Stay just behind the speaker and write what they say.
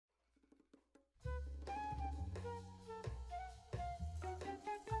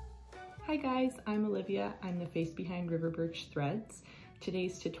Hi guys, I'm Olivia. I'm the face behind River Birch Threads.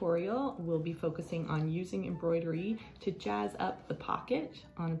 Today's tutorial will be focusing on using embroidery to jazz up the pocket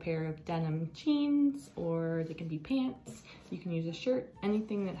on a pair of denim jeans, or they can be pants. You can use a shirt,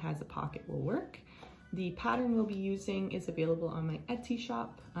 anything that has a pocket will work. The pattern we'll be using is available on my Etsy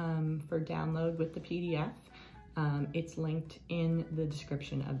shop for download with the PDF. It's linked in the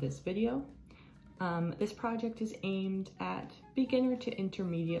description of this video. This project is aimed at beginner to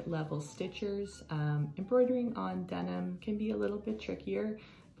intermediate level stitchers. Embroidering on denim can be a little bit trickier,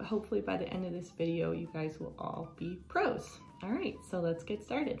 but hopefully by the end of this video, you guys will all be pros. All right, so let's get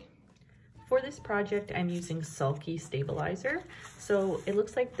started. For this project, I'm using Sulky Stabilizer. So it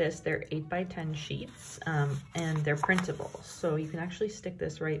looks like this. They're 8x10 sheets and they're printable. So you can actually stick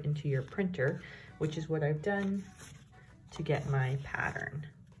this right into your printer, which is what I've done to get my pattern.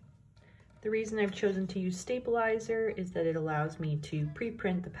 The reason I've chosen to use stabilizer is that it allows me to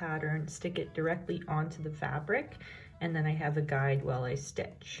pre-print the pattern, stick it directly onto the fabric, and then I have a guide while I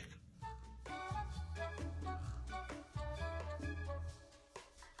stitch.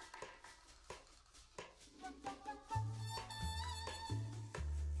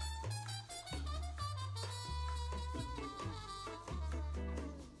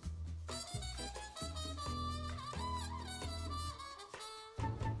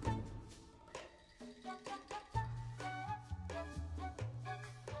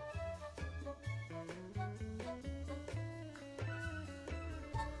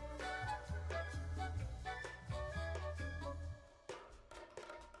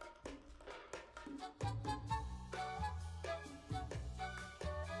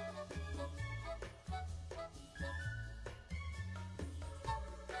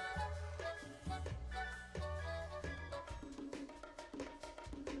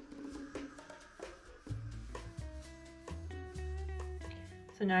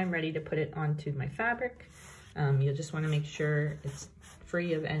 So now I'm ready to put it onto my fabric. You'll just want to make sure it's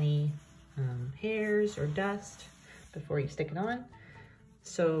free of any hairs or dust before you stick it on.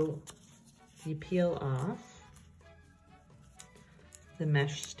 So you peel off the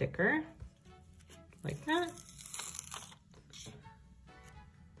mesh sticker like that.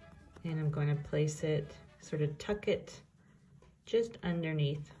 And I'm going to place it, sort of tuck it just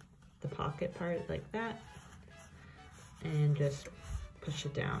underneath the pocket part like that, and just push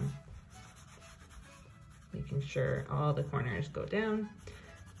it down, making sure all the corners go down.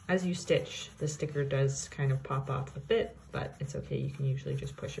 As you stitch, the sticker does kind of pop off a bit, but it's okay, you can usually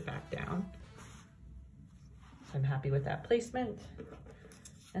just push it back down. So I'm happy with that placement.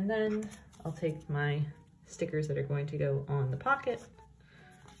 And then I'll take my stickers that are going to go on the pocket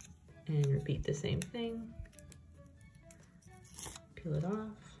and repeat the same thing. Peel it off.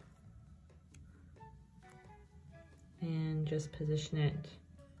 And just position it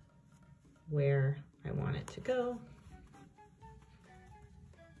where I want it to go.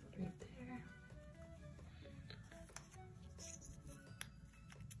 Right there.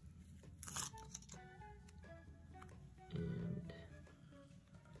 And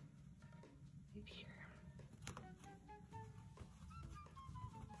right here.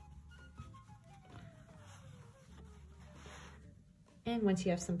 And once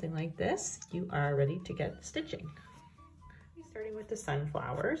you have something like this, you are ready to get stitching. Starting with the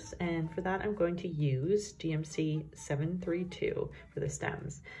sunflowers, and for that I'm going to use DMC 732 for the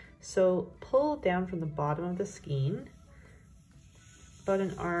stems. So pull down from the bottom of the skein about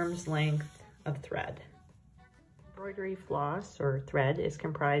an arm's length of thread. Embroidery floss or thread is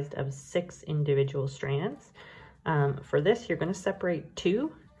comprised of 6 individual strands. For this you're going to separate 2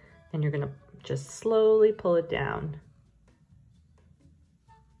 and you're going to just slowly pull it down.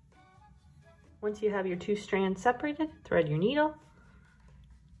 Once you have your 2 strands separated, thread your needle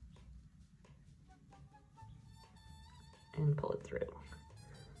and pull it through.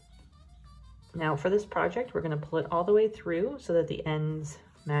 Now for this project, we're going to pull it all the way through so that the ends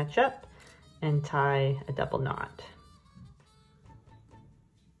match up and tie a double knot.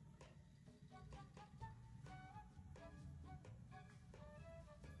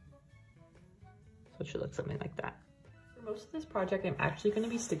 So it should look something like that. Most of this project, I'm actually going to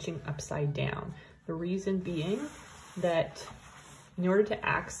be stitching upside down. The reason being that in order to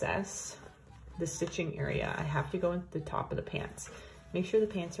access the stitching area, I have to go into the top of the pants. Make sure the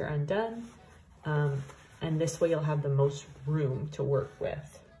pants are undone, and this way you'll have the most room to work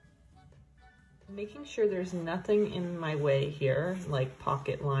with. Making sure there's nothing in my way here, like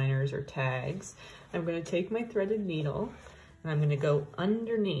pocket liners or tags, I'm going to take my threaded needle and I'm going to go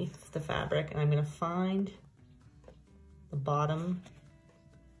underneath the fabric and I'm going to find the bottom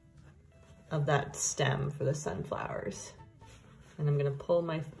of that stem for the sunflowers. And I'm gonna pull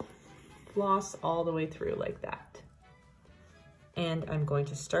my floss all the way through like that. And I'm going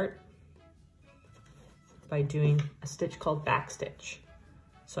to start by doing a stitch called back stitch.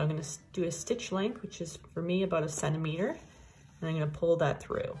 So I'm going to do a stitch length, which is for me about 1 centimeter, and I'm going to pull that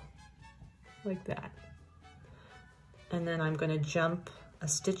through like that. And then I'm going to jump a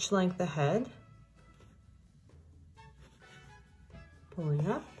stitch length ahead, pulling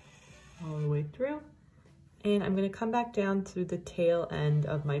up all the way through, and I'm going to come back down through the tail end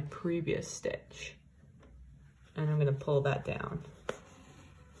of my previous stitch, and I'm going to pull that down.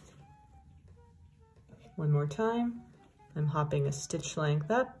 One more time. I'm hopping a stitch length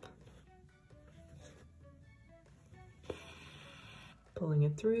up, pulling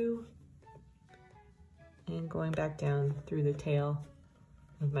it through, and going back down through the tail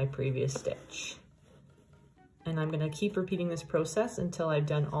of my previous stitch. And I'm going to keep repeating this process until I've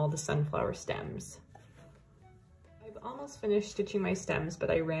done all the sunflower stems. I've almost finished stitching my stems, but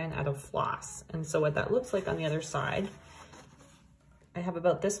I ran out of floss. And so what that looks like on the other side, I have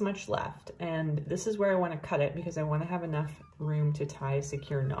about this much left, and this is where I want to cut it because I want to have enough room to tie a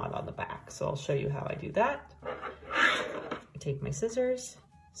secure knot on the back. So I'll show you how I do that. I take my scissors,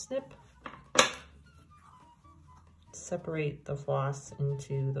 snip, separate the floss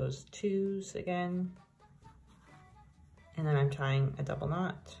into those twos again, and then I'm tying a double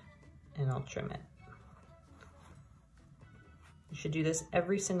knot, and I'll trim it. You should do this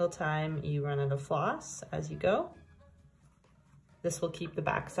every single time you run out of floss as you go. This will keep the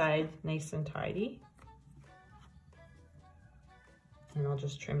backside nice and tidy. And I'll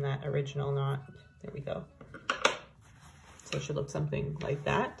just trim that original knot. There we go. So it should look something like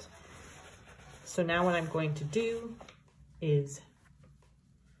that. So now what I'm going to do is,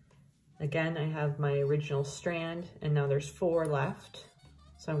 again, I have my original strand, and now there's 4 left.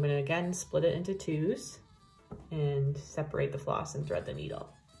 So I'm going to again split it into 2s and separate the floss and thread the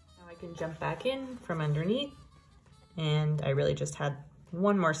needle. Now I can jump back in from underneath, and I really just had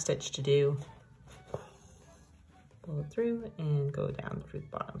 1 more stitch to do. Pull it through and go down through the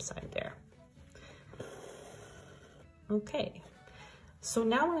bottom side there. Okay, so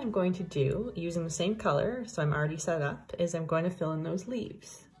now what I'm going to do, using the same color, so I'm already set up, is I'm going to fill in those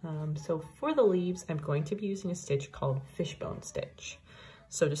leaves. So for the leaves, I'm going to be using a stitch called fishbone stitch.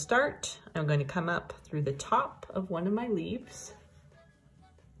 So to start, I'm going to come up through the top of one of my leaves,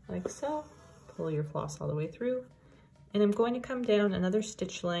 like so. Pull your floss all the way through. And I'm going to come down another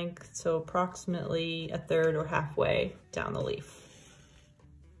stitch length, so approximately 1/3 or halfway down the leaf,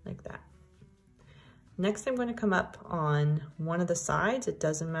 like that. Next, I'm going to come up on one of the sides, it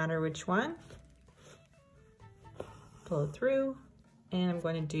doesn't matter which one. Pull it through, and I'm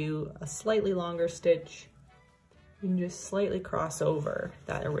going to do a slightly longer stitch and just slightly cross over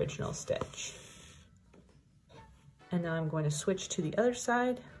that original stitch. And now I'm going to switch to the other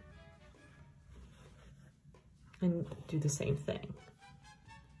side and do the same thing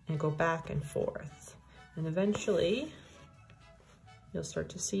and go back and forth. And eventually you'll start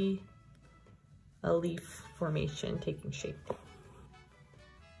to see a leaf formation taking shape.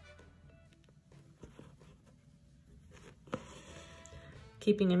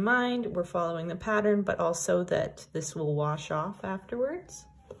 Keeping in mind, we're following the pattern, but also that this will wash off afterwards.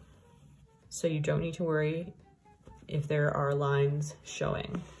 So you don't need to worry if there are lines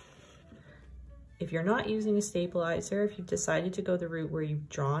showing. If you're not using a stabilizer, if you've decided to go the route where you've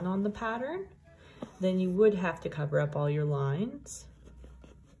drawn on the pattern, then you would have to cover up all your lines,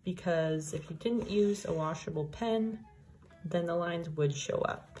 because if you didn't use a washable pen, then the lines would show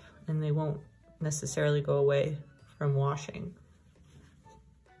up and they won't necessarily go away from washing.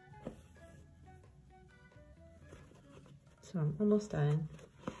 So I'm almost done.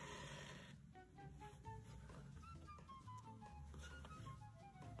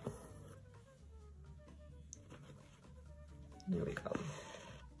 There we go.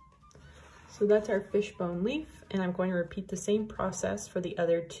 So that's our fishbone leaf, and I'm going to repeat the same process for the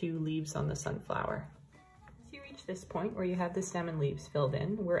other 2 leaves on the sunflower. Once you reach this point where you have the stem and leaves filled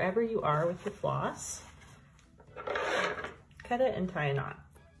in, wherever you are with your floss, cut it and tie a knot.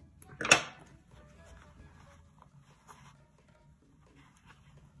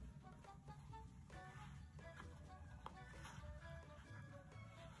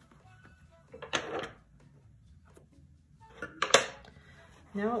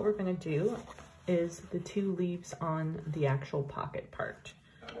 Now what we're going to do is the 2 leaves on the actual pocket part.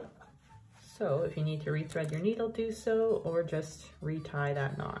 So if you need to rethread your needle, do so, or just retie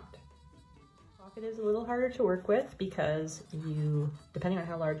that knot. Pocket is a little harder to work with because you, depending on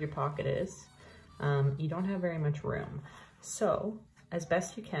how large your pocket is, you don't have very much room. So as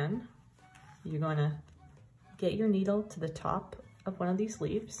best you can, you're going to get your needle to the top of one of these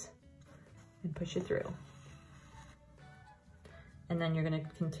leaves, and push it through. And then you're going to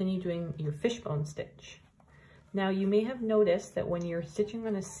continue doing your fishbone stitch. Now you may have noticed that when you're stitching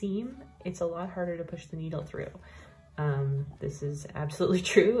on a seam, it's a lot harder to push the needle through. This is absolutely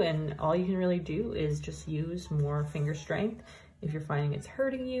true, and all you can really do is just use more finger strength. If you're finding it's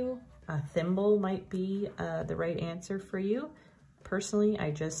hurting you, a thimble might be the right answer for you. Personally, I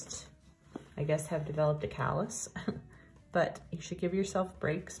guess have developed a callus, but you should give yourself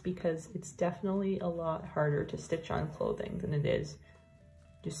breaks because it's definitely a lot harder to stitch on clothing than it is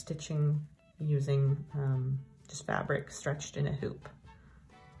just stitching using just fabric stretched in a hoop.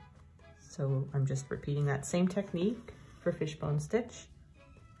 So I'm just repeating that same technique for fishbone stitch.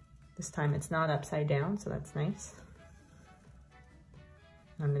 This time it's not upside down, so that's nice.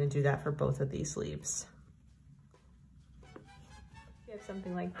 I'm going to do that for both of these sleeves. If you have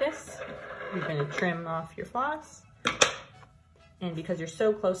something like this, you're going to trim off your floss. And because you're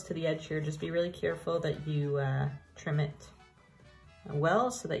so close to the edge here, just be really careful that you trim it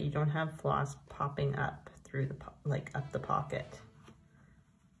well so that you don't have floss popping up through the up the pocket.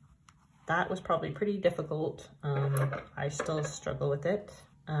 That was probably pretty difficult. I still struggle with it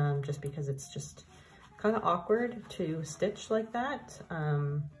just because it's just kind of awkward to stitch like that.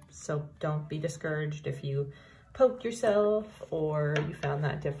 So don't be discouraged if you poked yourself or you found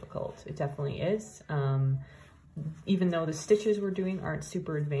that difficult. It definitely is. Even though the stitches we're doing aren't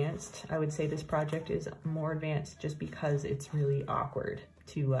super advanced, I would say this project is more advanced just because it's really awkward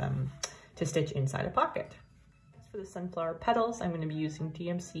to stitch inside a pocket. For the sunflower petals, I'm going to be using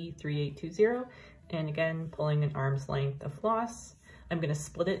DMC 3820, and again, pulling an arm's length of floss. I'm going to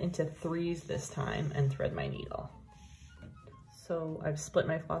split it into 3s this time and thread my needle. So I've split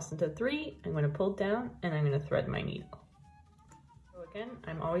my floss into 3, I'm going to pull down and I'm going to thread my needle. So again,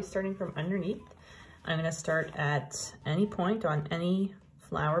 I'm always starting from underneath. I'm going to start at any point on any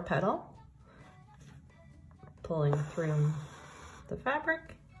flower petal, pulling through the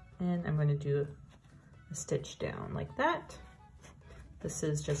fabric, and I'm going to do a stitch down like that. This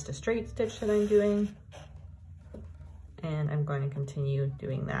is just a straight stitch that I'm doing, and I'm going to continue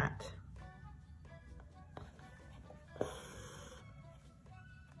doing that.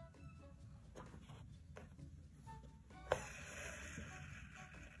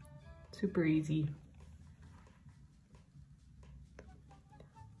 Super easy.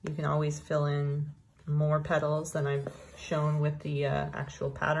 You can always fill in more petals than I've shown with the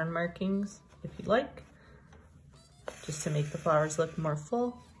actual pattern markings if you'd like, just to make the flowers look more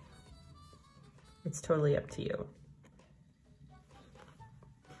full. It's totally up to you.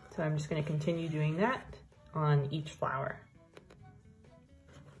 So I'm just going to continue doing that on each flower.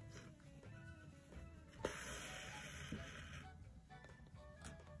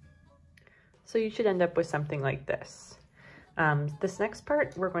 So you should end up with something like this. This next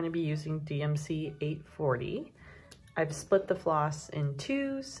part, we're going to be using DMC 840. I've split the floss in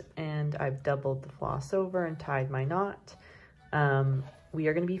 2s and I've doubled the floss over and tied my knot. We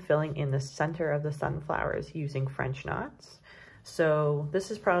are going to be filling in the center of the sunflowers using French knots. So this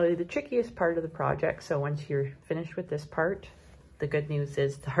is probably the trickiest part of the project. So once you're finished with this part, the good news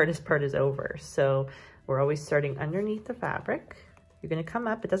is the hardest part is over. So we're always starting underneath the fabric. You're going to come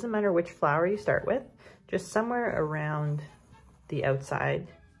up, it doesn't matter which flower you start with, just somewhere around the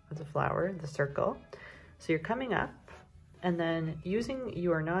outside of the flower, the circle. So you're coming up, and then using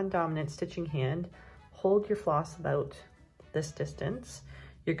your non-dominant stitching hand, hold your floss about this distance.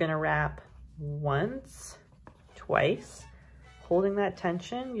 You're going to wrap once, twice, holding that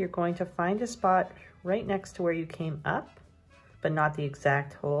tension. You're going to find a spot right next to where you came up, but not the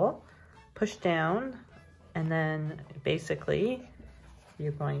exact hole. Push down, and then basically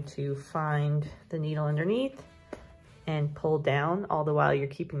you're going to find the needle underneath and pull down, all the while you're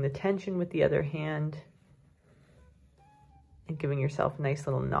keeping the tension with the other hand and giving yourself a nice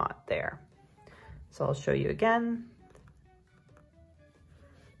little knot there. So I'll show you again.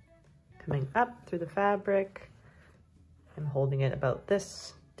 Coming up through the fabric, I'm holding it about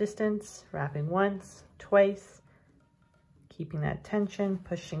this distance, wrapping once, twice, keeping that tension,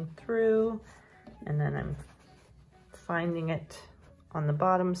 pushing through, and then I'm finding it on the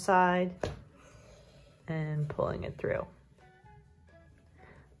bottom side and pulling it through.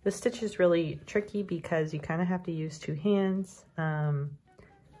 This stitch is really tricky because you kind of have to use 2 hands and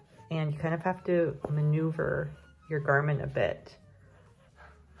you kind of have to maneuver your garment a bit.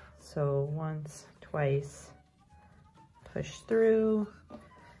 So once, twice, push through.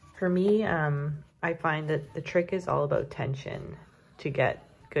 For me, I find that the trick is all about tension to get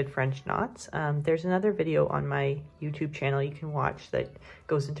good French knots. There's another video on my YouTube channel you can watch that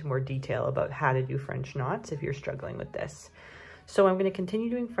goes into more detail about how to do French knots if you're struggling with this. So I'm going to continue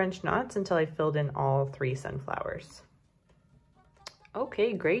doing French knots until I filled in all 3 sunflowers.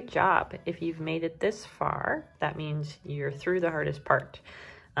 Okay, great job. If you've made it this far, that means you're through the hardest part.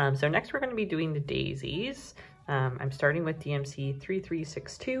 So next we're going to be doing the daisies. I'm starting with DMC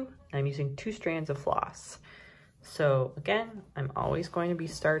 3362. I'm using 2 strands of floss. So again, I'm always going to be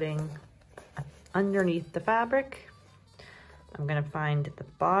starting underneath the fabric. I'm going to find the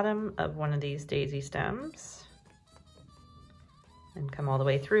bottom of one of these daisy stems and come all the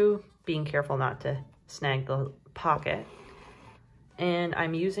way through, being careful not to snag the pocket. And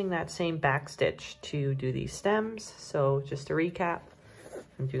I'm using that same back stitch to do these stems. So just to recap,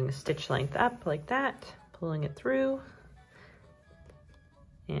 I'm doing a stitch length up like that, pulling it through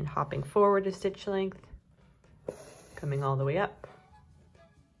and hopping forward a stitch length, coming all the way up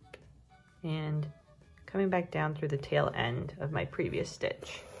and coming back down through the tail end of my previous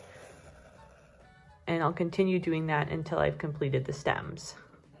stitch. And I'll continue doing that until I've completed the stems.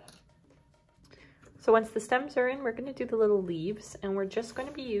 So once the stems are in, we're going to do the little leaves, and we're just going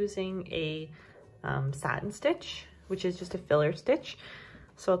to be using a satin stitch, which is just a filler stitch.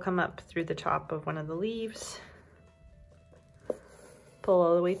 So I'll come up through the top of one of the leaves, pull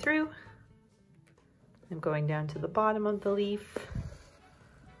all the way through. I'm going down to the bottom of the leaf,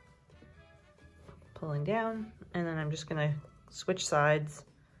 pulling down, and then I'm just going to switch sides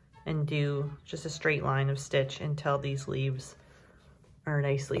and do just a straight line of stitch until these leaves are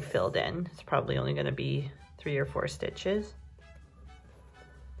nicely filled in. It's probably only going to be 3 or 4 stitches.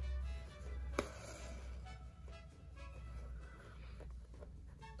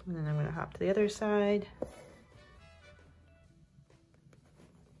 And then I'm going to hop to the other side.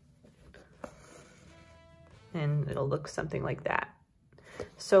 And it'll look something like that.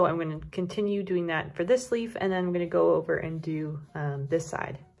 So I'm going to continue doing that for this leaf, and then I'm going to go over and do this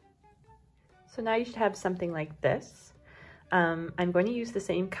side. So now you should have something like this. I'm going to use the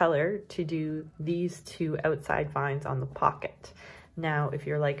same color to do these 2 outside vines on the pocket. Now, if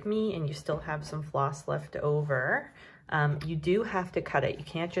you're like me and you still have some floss left over, you do have to cut it. You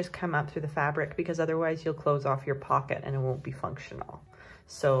can't just come up through the fabric, because otherwise you'll close off your pocket and it won't be functional.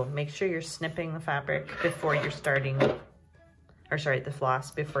 So make sure you're snipping the fabric before you're starting, or sorry, the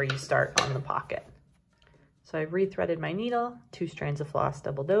floss before you start on the pocket. So I've rethreaded my needle, 2 strands of floss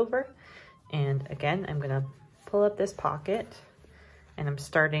doubled over. And again, I'm gonna pull up this pocket, and I'm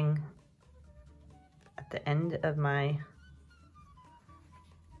starting at the end of my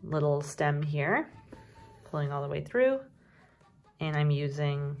little stem here, pulling all the way through, and I'm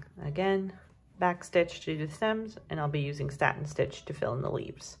using, again, back stitch to do the stems, and I'll be using satin stitch to fill in the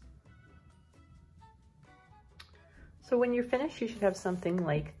leaves. So when you're finished, you should have something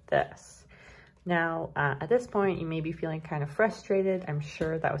like this. Now, at this point, you may be feeling kind of frustrated. I'm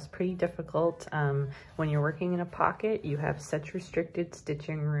sure that was pretty difficult. When you're working in a pocket, you have such restricted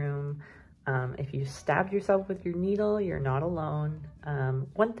stitching room. If you stabbed yourself with your needle, you're not alone.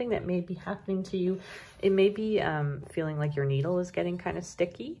 One thing that may be happening to you, it may be feeling like your needle is getting kind of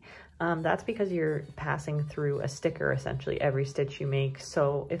sticky. That's because you're passing through a sticker essentially every stitch you make.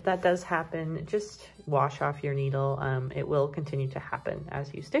 So if that does happen, just wash off your needle. It will continue to happen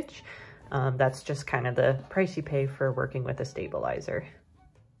as you stitch. That's just kind of the price you pay for working with a stabilizer.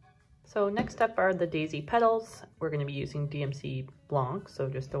 So next up are the daisy petals. We're going to be using DMC Blanc, so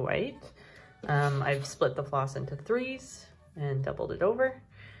just a white. I've split the floss into 3s and doubled it over,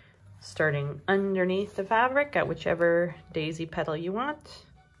 starting underneath the fabric at whichever daisy petal you want.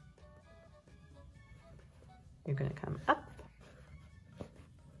 You're going to come up,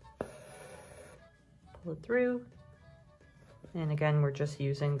 pull it through, and again, we're just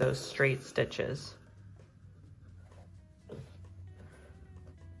using those straight stitches.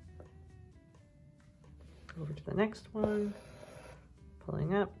 Over to the next one,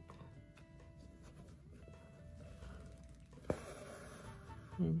 pulling up,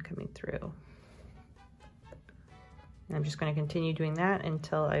 and coming through. And I'm just going to continue doing that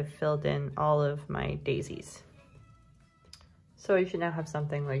until I've filled in all of my daisies. So you should now have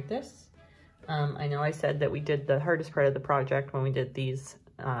something like this. I know I said that we did the hardest part of the project when we did these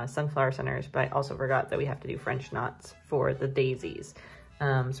sunflower centers, but I also forgot that we have to do French knots for the daisies.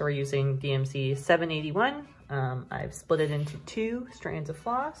 So we're using DMC 781. I've split it into 2 strands of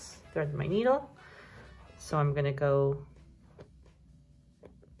floss, threaded my needle. So I'm gonna go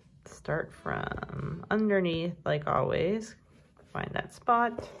start from underneath like always, find that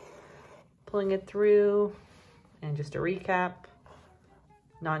spot, pulling it through, and just a recap,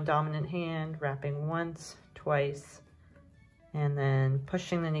 non-dominant hand, wrapping once, twice, and then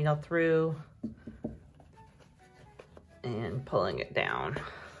pushing the needle through and pulling it down.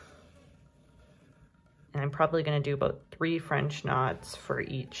 And I'm I'm probably going to do about 3 French knots for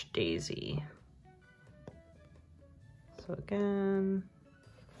each daisy. So again,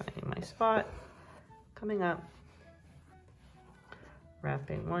 finding my spot, coming up,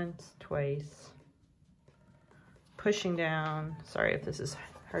 wrapping once, twice, pushing down. Sorry if this is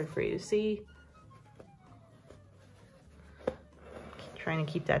hard for you to see. Trying to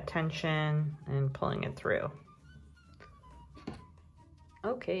keep that tension and pulling it through.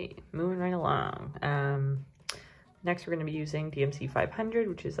 Okay, moving right along. Next we're going to be using DMC 500,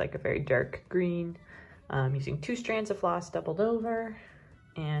 which is like a very dark green. Using 2 strands of floss doubled over.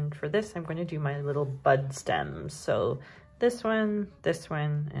 And for this, I'm going to do my little bud stems. So this one,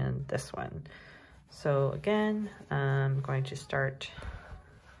 and this one. So again, I'm going to start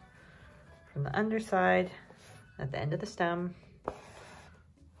from the underside at the end of the stem.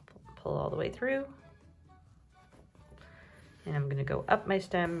 Pull all the way through. And I'm gonna go up my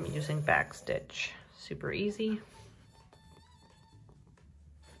stem using back stitch. Super easy.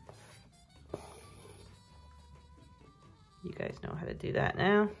 You guys know how to do that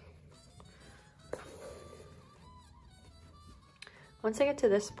now. Once I get to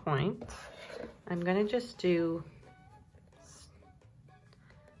this point, I'm gonna just do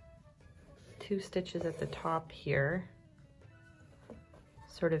 2 stitches at the top here,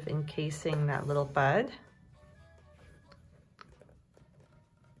 sort of encasing that little bud.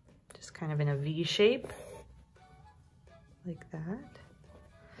 Just kind of in a V shape, like that.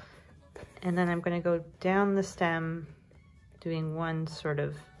 And then I'm going to go down the stem, doing 1 sort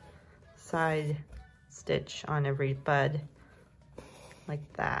of side stitch on every bud, like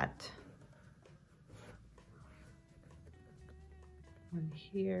that. 1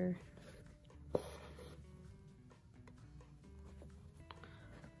 here.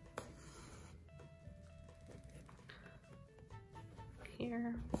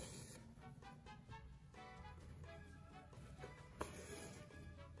 Here.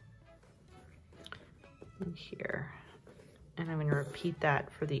 And here. And I'm going to repeat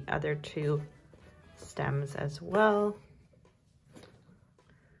that for the other 2 stems as well.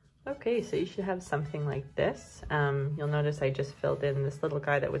 Okay, so you should have something like this. You'll notice I just filled in this little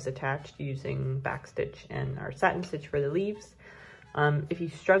guy that was attached using backstitch and our satin stitch for the leaves. If you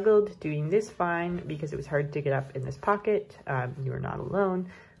struggled doing this, fine, because it was hard to get up in this pocket, you are not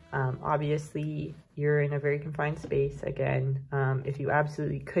alone. Obviously, you're in a very confined space. Again, if you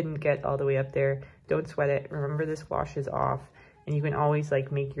absolutely couldn't get all the way up there, don't sweat it. Remember, this washes off, and you can always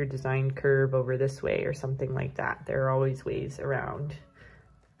like make your design curve over this way or something like that. There are always ways around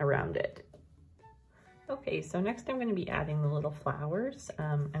it. Okay, so next I'm going to be adding the little flowers.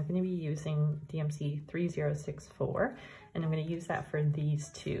 I'm going to be using DMC 3064, and I'm going to use that for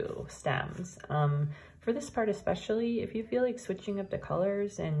these 2 stems. For this part especially, if you feel like switching up the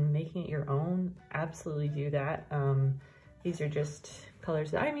colors and making it your own, absolutely do that. These are just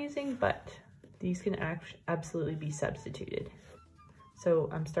colors that I'm using, but these can absolutely be substituted. So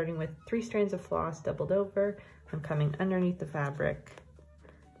I'm starting with 3 strands of floss doubled over. I'm coming underneath the fabric,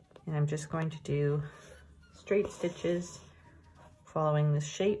 and I'm just going to do straight stitches following the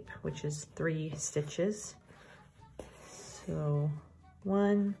shape, which is 3 stitches. So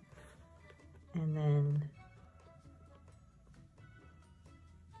 1, and then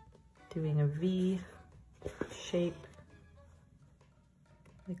doing a V shape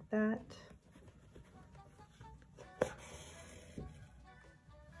like that.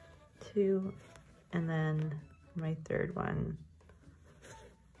 2, and then my 3rd one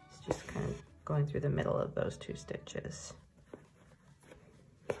is just kind of going through the middle of those 2 stitches.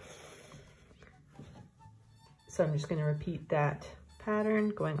 So I'm just going to repeat that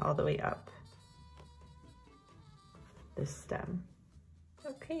pattern going all the way up this stem.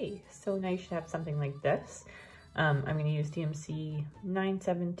 Okay, so now you should have something like this. I'm going to use DMC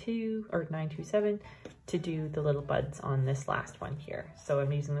 972 or 927 to do the little buds on this last one here. So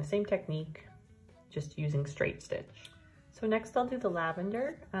I'm using the same technique, just using straight stitch. So next I'll do the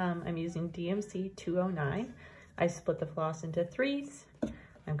lavender. I'm using DMC 209. I split the floss into 3s.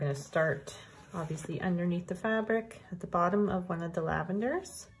 I'm going to start obviously underneath the fabric at the bottom of one of the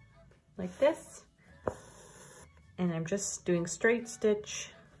lavenders, like this. And I'm just doing straight stitch.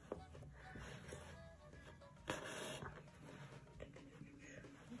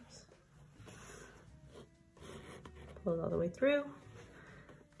 Pull it all the way through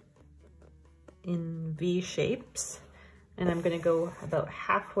in V shapes. And I'm going to go about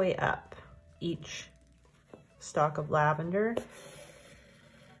halfway up each stalk of lavender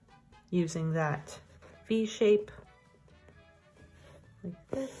using that V shape like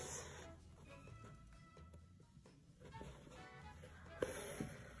this.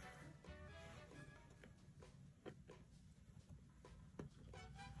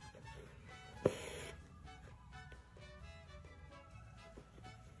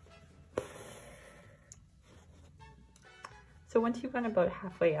 So once you've gone about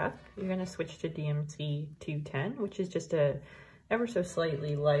halfway up, you're going to switch to DMC 210, which is just a ever so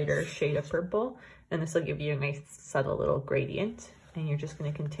slightly lighter shade of purple. And this will give you a nice subtle little gradient. And you're just going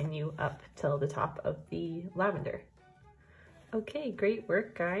to continue up till the top of the lavender. Okay, great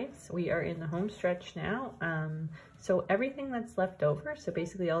work, guys. We are in the home stretch now. So everything that's left over, so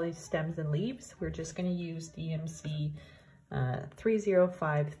basically all these stems and leaves, we're just going to use DMC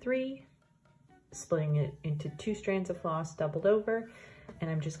 3053, splitting it into 2 strands of floss doubled over. And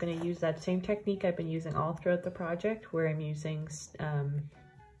I'm just going to use that same technique I've been using all throughout the project, where I'm using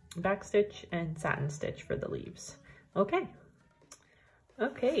backstitch and satin stitch for the leaves. Okay.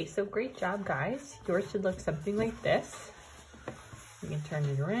 Okay, so great job, guys. Yours should look something like this. You can turn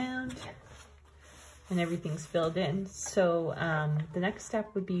it around and everything's filled in. So the next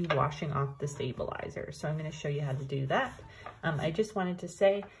step would be washing off the stabilizer. So I'm going to show you how to do that. I just wanted to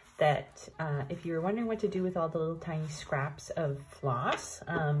say that if you're wondering what to do with all the little tiny scraps of floss,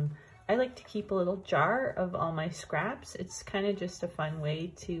 I like to keep a little jar of all my scraps. It's kind of just a fun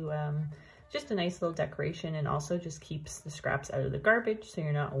way to, just a nice little decoration, and also just keeps the scraps out of the garbage so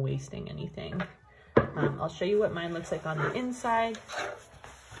you're not wasting anything. I'll show you what mine looks like on the inside.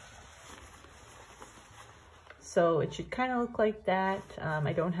 So it should kind of look like that.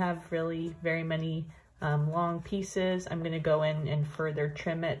 I don't have really very many long pieces. I'm going to go in and further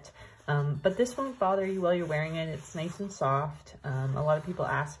trim it. But this won't bother you while you're wearing it. It's nice and soft. A lot of people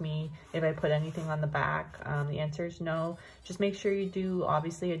ask me if I put anything on the back. The answer is no. Just make sure you do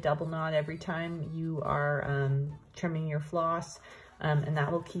obviously a double knot every time you are trimming your floss, and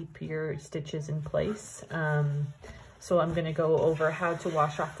that will keep your stitches in place. So I'm going to go over how to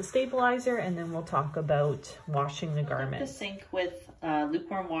wash off the stabilizer, and then we'll talk about washing the garment. The sink with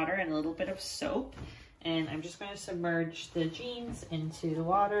lukewarm water and a little bit of soap, and I'm just going to submerge the jeans into the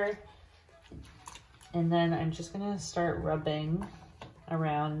water, and then I'm just going to start rubbing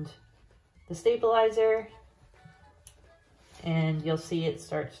around the stabilizer, and you'll see it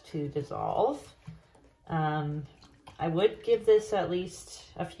starts to dissolve. I would give this at least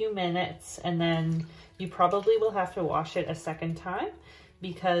a few minutes, and then you probably will have to wash it a second time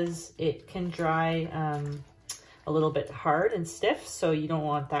because it can dry a little bit hard and stiff, so you don't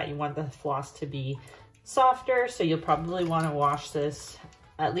want that. You want the floss to be softer, so you'll probably want to wash this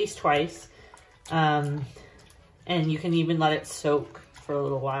at least twice. And you can even let it soak for a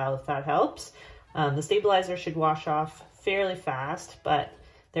little while if that helps. The stabilizer should wash off fairly fast, but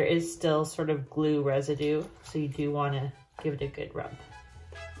there is still sort of glue residue, so you do want to give it a good rub.